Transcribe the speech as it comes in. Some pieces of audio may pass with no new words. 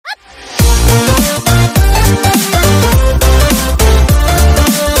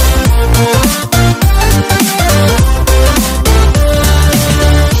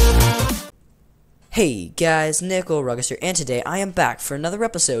guys, Augris here, and today I am back for another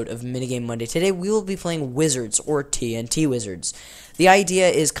episode of Minigame Monday. Today we will be playing Wizards, or TNT Wizards. The idea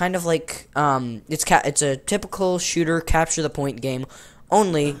is kind of like, it's a typical shooter capture the point game,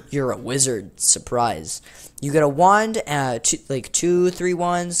 only you're a wizard. Surprise. You get a wand, two, 3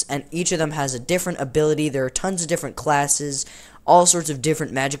 wands, and each of them has a different ability. There are tons of different classes, all sorts of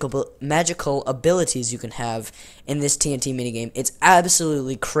different magical abilities you can have in this TNT minigame. It's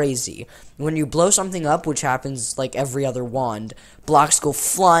absolutely crazy. When you blow something up, which happens like every other wand, blocks go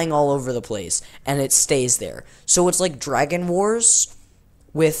flying all over the place, and it stays there. So it's like Dragon Wars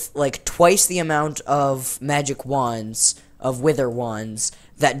with like twice the amount of magic wands, of wither wands,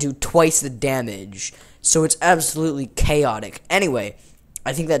 that do twice the damage. So it's absolutely chaotic. Anyway,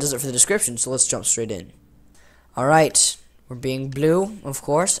 I think that does it for the description, so let's jump straight in. Alright. We're being blue, of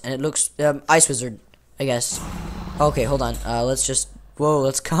course, and it looks, Ice Wizard, I guess. Okay, hold on, let's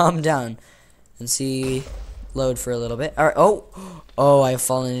calm down and see, load for a little bit. Alright, oh, I have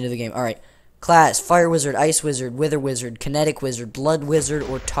fallen into the game. Alright, class, Fire Wizard, Ice Wizard, Wither Wizard, Kinetic Wizard, Blood Wizard,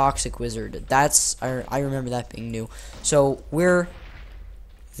 or Toxic Wizard. That's, I remember that being new. So, we're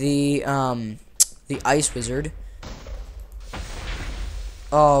the Ice Wizard.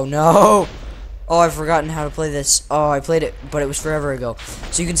 Oh, no! Oh, I've forgotten how to play this. Oh, I played it, but it was forever ago.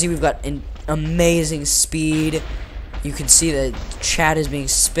 So you can see we've got an amazing speed. You can see the chat is being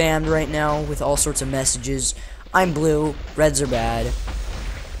spammed right now with all sorts of messages. I'm blue. Reds are bad.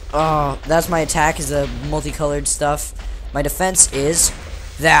 Oh, that's my attack, is the multicolored stuff. My defense is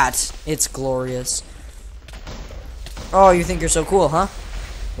that. It's glorious. Oh, you think you're so cool, huh?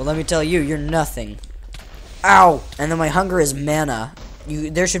 Well, let me tell you, you're nothing. Ow! And then my hunger is mana.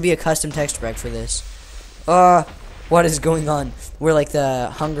 There should be a custom texture pack for this. What is going on? Where like the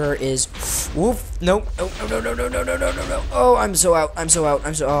hunger is, whoop, nope, no. Oh, I'm so out.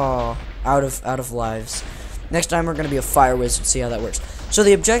 Out of lives. Next time we're gonna be a fire wizard. See how that works. So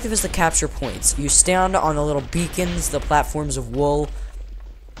the objective is to capture points. You stand on the little beacons, the platforms of wool,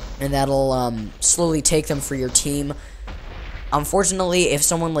 and that'll slowly take them for your team. Unfortunately, if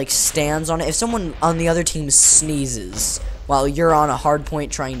someone like stands on it, if someone on the other team sneezes while you're on a hard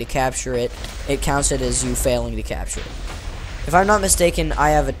point trying to capture it, it counts it as you failing to capture it. If I'm not mistaken,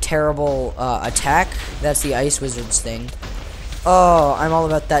 I have a terrible attack. That's the Ice Wizard's thing. Oh, I'm all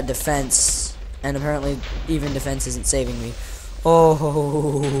about that defense, and apparently even defense isn't saving me.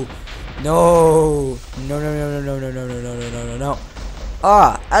 Oh, no. No.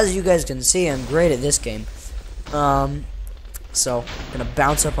 As you guys can see, I'm great at this game. So, I'm gonna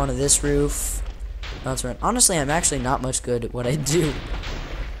bounce up onto this roof. Bounce around. Honestly, I'm actually not much good at what I do.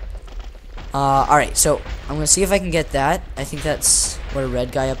 Alright, so I'm gonna see if I can get that. I think that's what a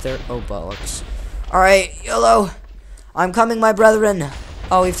red guy up there. Oh, bollocks. Alright, YOLO! I'm coming, my brethren!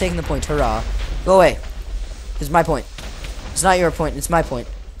 Oh, we've taken the point. Hurrah. Go away. It's my point. It's not your point, it's my point.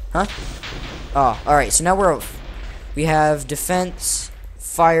 Huh? Oh, alright, so now we have defense,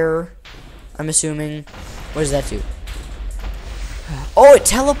 fire, I'm assuming. What does that do? Oh, it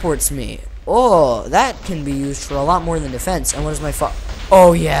teleports me. Oh, that can be used for a lot more than defense. And what is my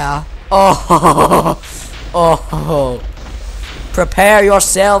Oh, yeah. Oh. Prepare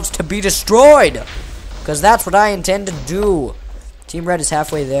yourselves to be destroyed. Because that's what I intend to do. Team Red is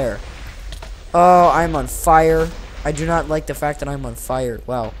halfway there. Oh, I'm on fire. I do not like the fact that I'm on fire.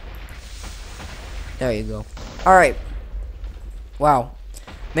 Wow. There you go. Alright. Wow.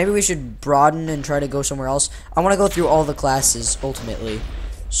 Maybe we should broaden and try to go somewhere else. I want to go through all the classes, ultimately.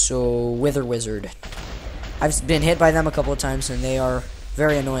 So, Wither Wizard. I've been hit by them a couple of times, and they are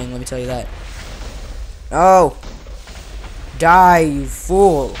very annoying, let me tell you that. Oh! Die, you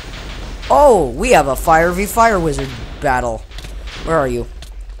fool! Oh, we have a Fire v Fire Wizard battle. Where are you?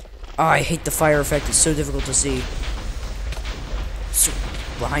 Oh, I hate the fire effect. It's so difficult to see. So,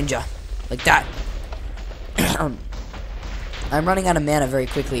 behind ya. Like that. I'm running out of mana very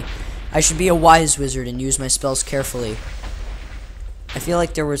quickly. I should be a wise wizard and use my spells carefully. I feel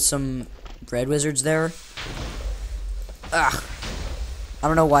like there were some red wizards there. Ugh. I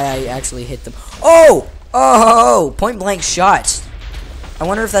don't know why I actually hit them. Oh! Oh! Point blank shot. I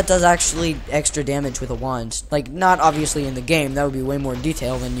wonder if that does actually extra damage with a wand. Like, not obviously in the game. That would be way more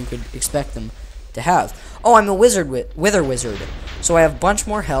detail than you could expect them to have. Oh, I'm a wither wizard. So I have a bunch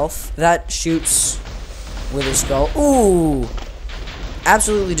more health. That shoots Wither Skull. Ooh!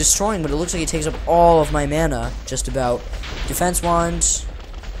 Absolutely destroying, but it looks like it takes up all of my mana, just about. Defense wand.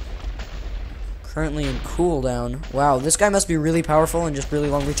 Currently in cooldown. Wow, this guy must be really powerful and just really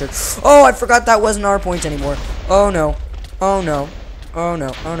long reach. Oh, I forgot that wasn't our point anymore. Oh no. Oh no. Oh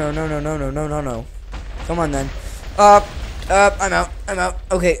no. Oh no, no. Come on then. I'm out.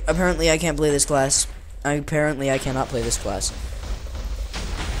 Okay, apparently I can't play this class. Apparently, I cannot play this class.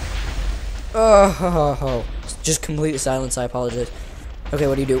 Oh, just complete silence. I apologize. Okay,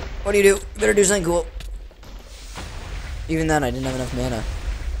 what do you do? What do you do? You better do something cool. Even then, I didn't have enough mana.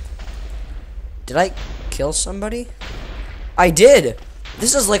 Did I kill somebody? I did!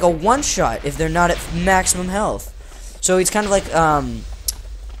 This is like a one-shot if they're not at maximum health. So it's kind of like,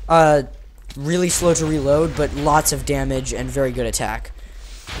 really slow to reload, but lots of damage and very good attack.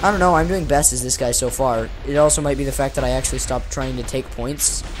 I don't know, I'm doing best as this guy so far. It also might be the fact that I actually stopped trying to take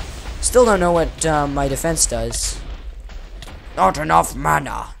points. Still don't know what, my defense does. Not enough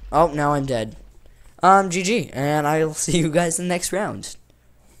mana. Oh, now I'm dead. GG, and I'll see you guys in the next round.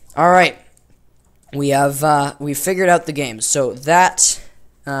 Alright. We have, we figured out the game. So that,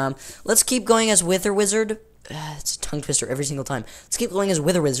 let's keep going as Wither Wizard. It's a tongue twister every single time. Let's keep going as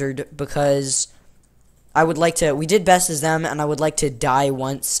Wither Wizard, because I would like to, we did best as them, and I would like to die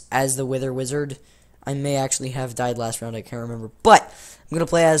once as the Wither Wizard. I may actually have died last round, I can't remember. But, I'm going to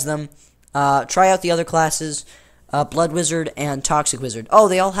play as them. Try out the other classes. Blood Wizard and Toxic Wizard. Oh,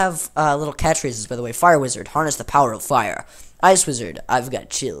 they all have little catchphrases, by the way. Fire Wizard, harness the power of fire. Ice Wizard, I've got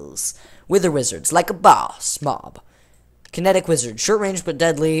chills. Wither Wizards, like a boss mob. Kinetic Wizard, short range but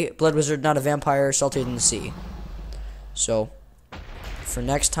deadly. Blood Wizard, not a vampire, saltier than the sea. So, for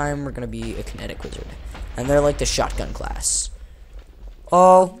next time, we're going to be a Kinetic Wizard. And they're like the shotgun class.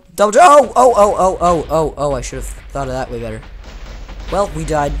 Oh, double jump! Oh, I should have thought of that way better. Well, we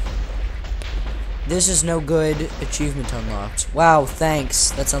died. This is no good. Achievement unlocked. Wow,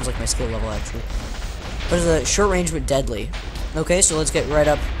 thanks. That sounds like my skill level, actually. What is the short range but deadly? Okay, so let's get right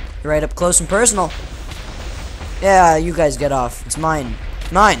up close and personal. Yeah, you guys get off. It's mine.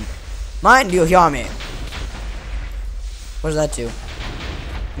 Mine! Mine, do you hear me? What does that do?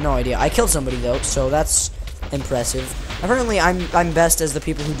 No idea. I killed somebody, though, so that's impressive. Apparently, I'm best as the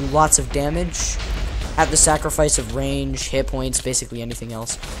people who do lots of damage at the sacrifice of range, hit points, basically anything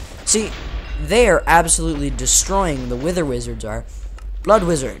else. See, they are absolutely destroying the Wither Wizards are. Blood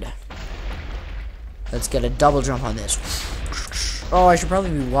Wizard. Let's get a double jump on this. Oh, I should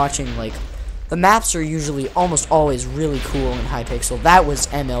probably be watching, like, the maps are usually almost always really cool and high pixel. That was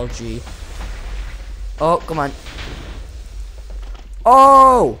MLG. Oh, come on.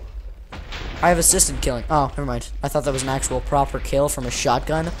 Oh! I have assisted killing. Oh, never mind. I thought that was an actual proper kill from a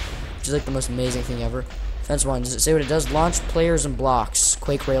shotgun, which is like the most amazing thing ever. Fence 1, does it say what it does? Launch players and blocks.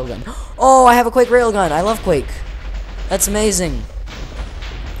 Quake railgun. Oh, I have a Quake railgun. I love Quake. That's amazing.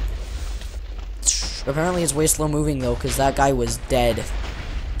 Apparently it's way slow moving though, because that guy was dead.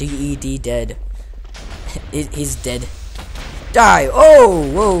 D-E-D, dead. He's dead. Die!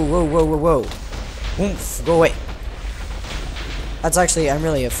 Oh! Whoa. Oomph, go away. That's actually, I'm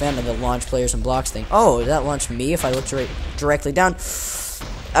really a fan of the launch players and blocks thing. Oh, did that launch me if I look directly down?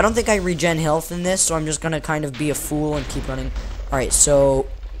 I don't think I regen health in this, so I'm just gonna kind of be a fool and keep running. Alright, so,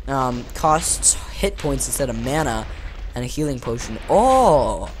 costs hit points instead of mana, and a healing potion.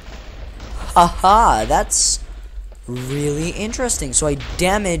 Oh! Haha, that's really interesting. So I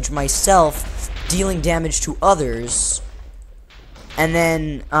damage myself, dealing damage to others, and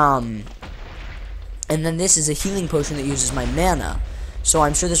then this is a healing potion that uses my mana. So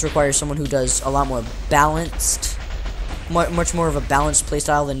I'm sure this requires someone who does a lot more balanced, much more of a balanced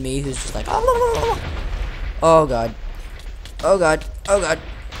playstyle than me, who's just like, oh god, oh god, oh god.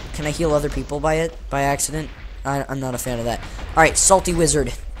 Can I heal other people by accident? I'm not a fan of that. Alright, Salty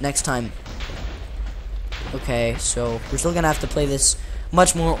Wizard, next time. Okay, so we're still gonna have to play this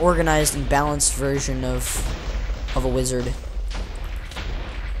much more organized and balanced version of a wizard.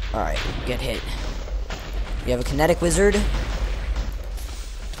 Alright, get hit. We have a Kinetic Wizard.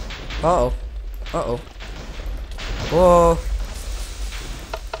 Uh-oh. Uh-oh. Whoa.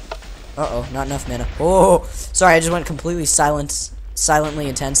 Uh-oh, not enough mana. Oh, sorry, I just went completely silently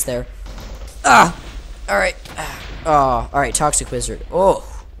intense there. Ah! Alright. Oh, alright, Toxic Wizard. Oh.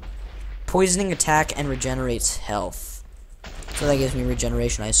 Poisoning attack and regenerates health. So that gives me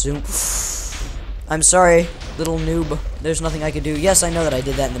regeneration, I assume. I'm sorry, little noob. There's nothing I could do. Yes, I know that I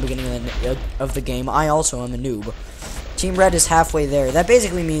did that in the beginning of the game. I also am a noob. Team Red is halfway there. That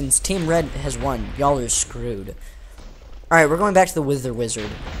basically means Team Red has won. Y'all are screwed. Alright, we're going back to the Wither Wizard.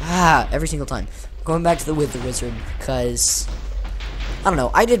 Every single time. Going back to the Wither Wizard, because I don't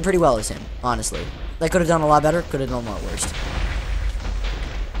know. I did pretty well as him, honestly. I could have done a lot better, could have done a lot worse.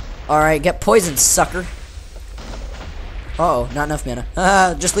 Alright, get poisoned, sucker. Uh-oh, not enough mana.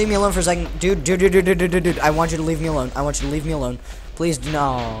 Just leave me alone for a second. Dude. I want you to leave me alone. I want you to leave me alone. Please,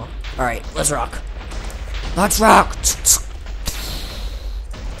 no. Alright, let's rock. Let's rock!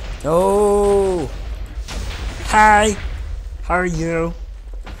 Oh! Hi! How are you?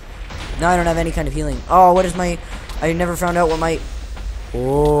 Now I don't have any kind of healing. Oh, what is my... I never found out what my...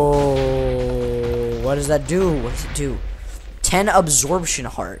 Oh, what does that do? What does it do? 10 absorption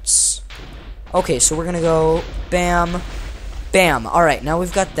hearts. Okay, so we're gonna go bam, bam. Alright, now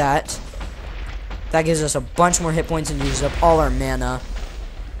we've got that. That gives us a bunch more hit points and uses up all our mana.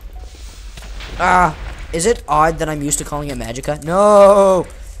 Ah, is it odd that I'm used to calling it Magicka? No!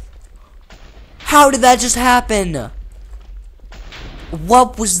 How did that just happen?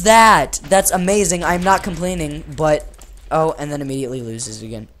 What was that? That's amazing. I'm not complaining, but... Oh, and then immediately loses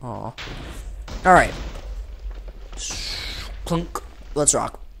again. Aw. Alright. Clunk. Let's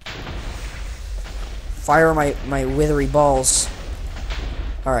rock. Fire my withery balls.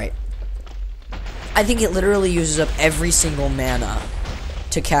 Alright. I think it literally uses up every single mana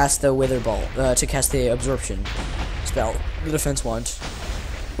to cast the wither ball, to cast the absorption spell. The defense wand.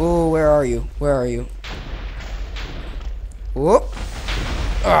 Ooh, where are you? Where are you? Whoop.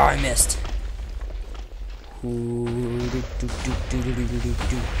 Oh, I missed.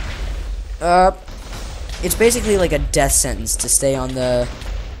 It's basically like a death sentence to stay on the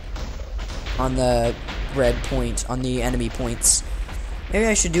red point, on the enemy points. Maybe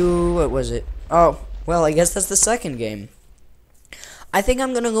I should do, what was it? Oh, well, I guess that's the second game. I think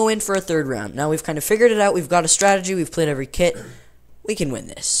I'm gonna go in for a third round. Now we've kind of figured it out, we've got a strategy, we've played every kit. We can win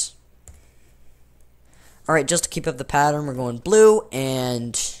this. Alright, just to keep up the pattern, we're going blue,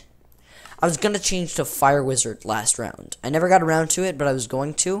 and I was gonna change to Fire Wizard last round. I never got around to it, but I was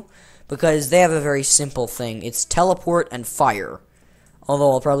going to, because they have a very simple thing. It's teleport and fire.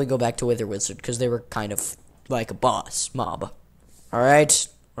 Although I'll probably go back to Wither Wizard, because they were kind of like a boss mob. Alright,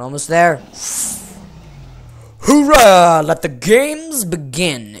 we're almost there. Hoorah! Let the games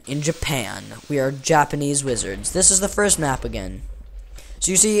begin in Japan. We are Japanese wizards. This is the first map again. So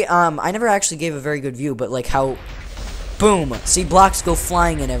you see, I never actually gave a very good view, but like how, boom, see blocks go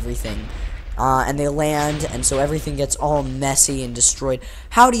flying and everything. And they land, and so everything gets all messy and destroyed.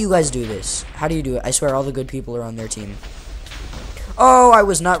 How do you guys do this? How do you do it? I swear all the good people are on their team. Oh, I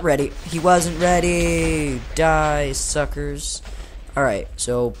was not ready. He wasn't ready. Die, suckers. Alright,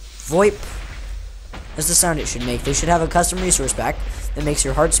 so, VoIP. That's the sound it should make. They should have a custom resource pack that makes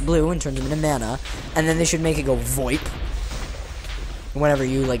your hearts blue and turns them into mana. And then they should make it go VoIP. Whenever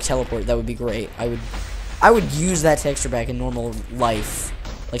you, like, teleport, that would be great. I would use that texture pack in normal life.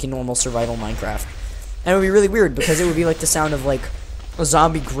 Like in normal survival Minecraft. And it would be really weird, because it would be like the sound of, like, a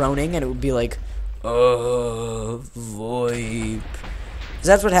zombie groaning, and it would be like, VoIP. Because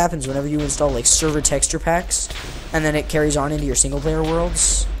that's what happens whenever you install, like, server texture packs, and then it carries on into your single-player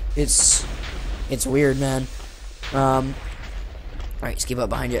worlds. It's weird, man. Alright, just keep up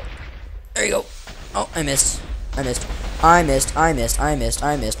behind you. There you go. Oh, I missed. I missed. I missed. I missed. I missed.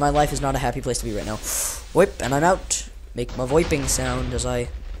 I missed. My life is not a happy place to be right now. Whip, and I'm out. Make my voiping sound as I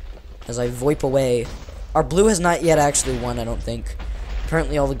voip away. Our blue has not yet actually won, I don't think.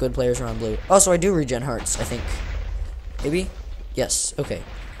 Apparently all the good players are on blue. Oh, so I do regen hearts, I think. Maybe? Yes, okay.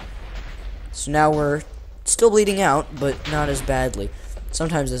 So now we're still bleeding out, but not as badly.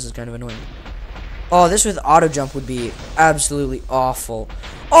 Sometimes this is kind of annoying. Oh, this with auto jump would be absolutely awful.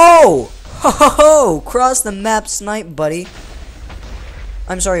 Oh! Ho ho ho! Cross the map snipe, buddy.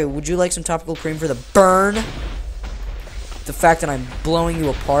 I'm sorry, would you like some topical cream for the burn? The fact that I'm blowing you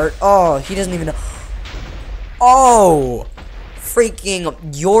apart. Oh, he doesn't even know. Oh! Freaking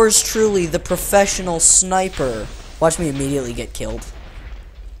yours truly, the professional sniper. Watch me immediately get killed.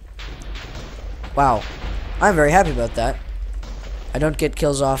 Wow. I'm very happy about that. I don't get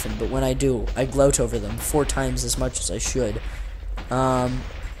kills often, but when I do, I gloat over them 4 times as much as I should. What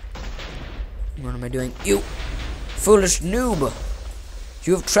am I doing? You foolish noob!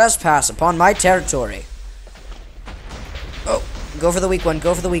 You have trespassed upon my territory. Oh, go for the weak one,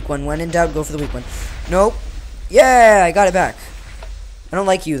 go for the weak one. When in doubt, go for the weak one. Nope. Yeah, I got it back. I don't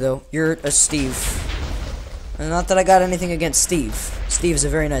like you, though. You're a Steve. And not that I got anything against Steve. Steve's a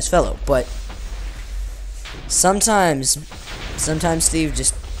very nice fellow, but sometimes Steve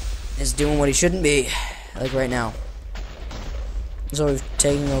just is doing what he shouldn't be. Like right now. So we've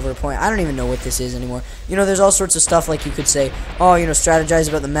taken over a point. I don't even know what this is anymore. You know, there's all sorts of stuff like you could say, oh, you know, strategize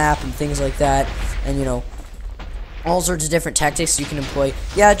about the map and things like that. And, you know, all sorts of different tactics you can employ.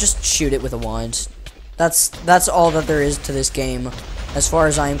 Yeah, just shoot it with a wand. That's all that there is to this game. As far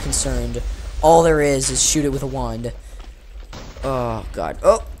as I am concerned. All there is shoot it with a wand. Oh, God.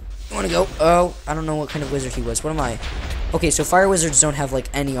 Oh, you want to go? Oh, I don't know what kind of wizard he was. What am I? Okay, so fire wizards don't have, like,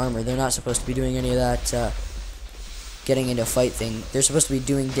 any armor. They're not supposed to be doing any of that, getting into a fight thing. They're supposed to be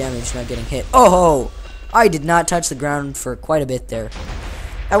doing damage, not getting hit. Oh! I did not touch the ground for quite a bit there.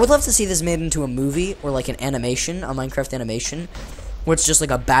 I would love to see this made into a movie, or like an animation, a Minecraft animation. where it's just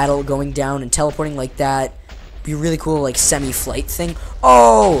like a battle going down and teleporting like that. Be really cool, like semi-flight thing.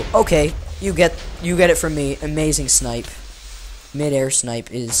 Oh, okay. You get it from me. Amazing snipe. Mid-air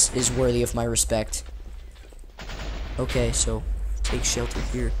snipe is worthy of my respect. Okay, so take shelter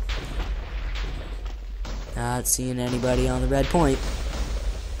here. Not seeing anybody on the red point.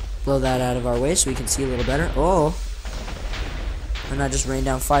 Blow that out of our way so we can see a little better. Oh. And I just rained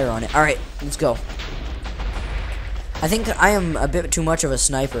down fire on it. Alright, let's go. I think I am a bit too much of a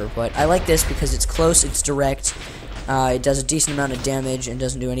sniper, but I like this because it's close, it's direct, it does a decent amount of damage, and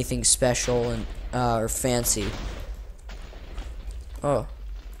doesn't do anything special and or fancy. Oh.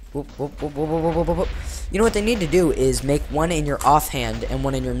 Whoop, whoop, whoop, whoop, whoop, whoop, whoop. You know what they need to do is make one in your offhand and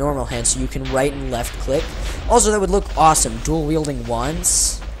one in your normal hand so you can right and left click. Also, that would look awesome. Dual wielding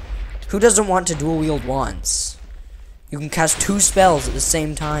wands. Who doesn't want to dual wield wands? You can cast 2 spells at the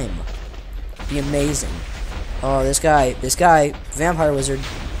same time. Be amazing. Oh, this guy, vampire wizard.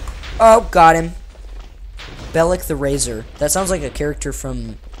 Oh, got him. Bellic the Razor. That sounds like a character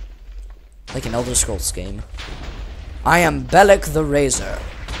from, like, an Elder Scrolls game. I am Bellic the Razor,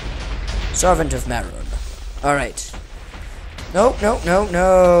 servant of Marun. Alright. No, no, no,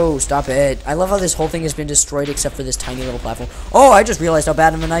 no. Stop it. I love how this whole thing has been destroyed except for this tiny little platform. Oh, I just realized how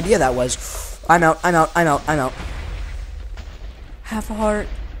bad of an idea that was. I'm out, I'm out, I'm out, I'm out. Half a heart.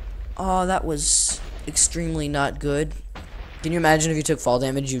 Oh, that was extremely not good. Can you imagine if you took fall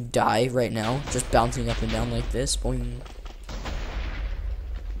damage, you'd die right now, just bouncing up and down like this? Boing.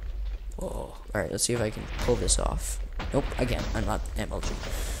 Oh, alright, let's see if I can pull this off. Nope, again, I'm not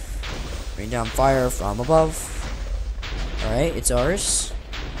MLG. Rain down fire from above. Alright, it's ours.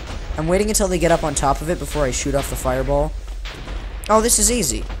 I'm waiting until they get up on top of it before I shoot off the fireball. Oh, this is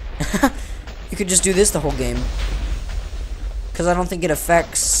easy. You could just do this the whole game. Because I don't think it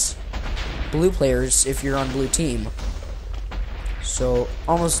affects blue players if you're on blue team. So,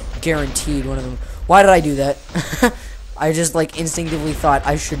 almost guaranteed one of them. Why did I do that? I just, like, instinctively thought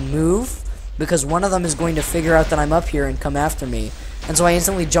I should move, because one of them is going to figure out that I'm up here and come after me. And so I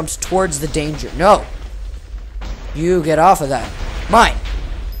instantly jumped towards the danger. No! You get off of that. Mine!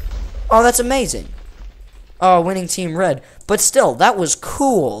 Oh, that's amazing. Oh, winning team red. But still, that was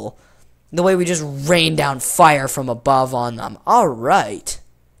cool. The way we just rained down fire from above on them. Alright.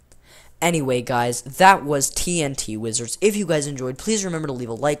 Anyway, guys, that was TNT Wizards. If you guys enjoyed, please remember to leave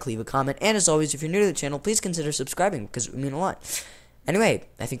a like, leave a comment, and as always, if you're new to the channel, please consider subscribing, because it would mean a lot. Anyway,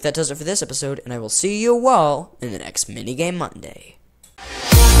 I think that does it for this episode, and I will see you all in the next Minigame Monday.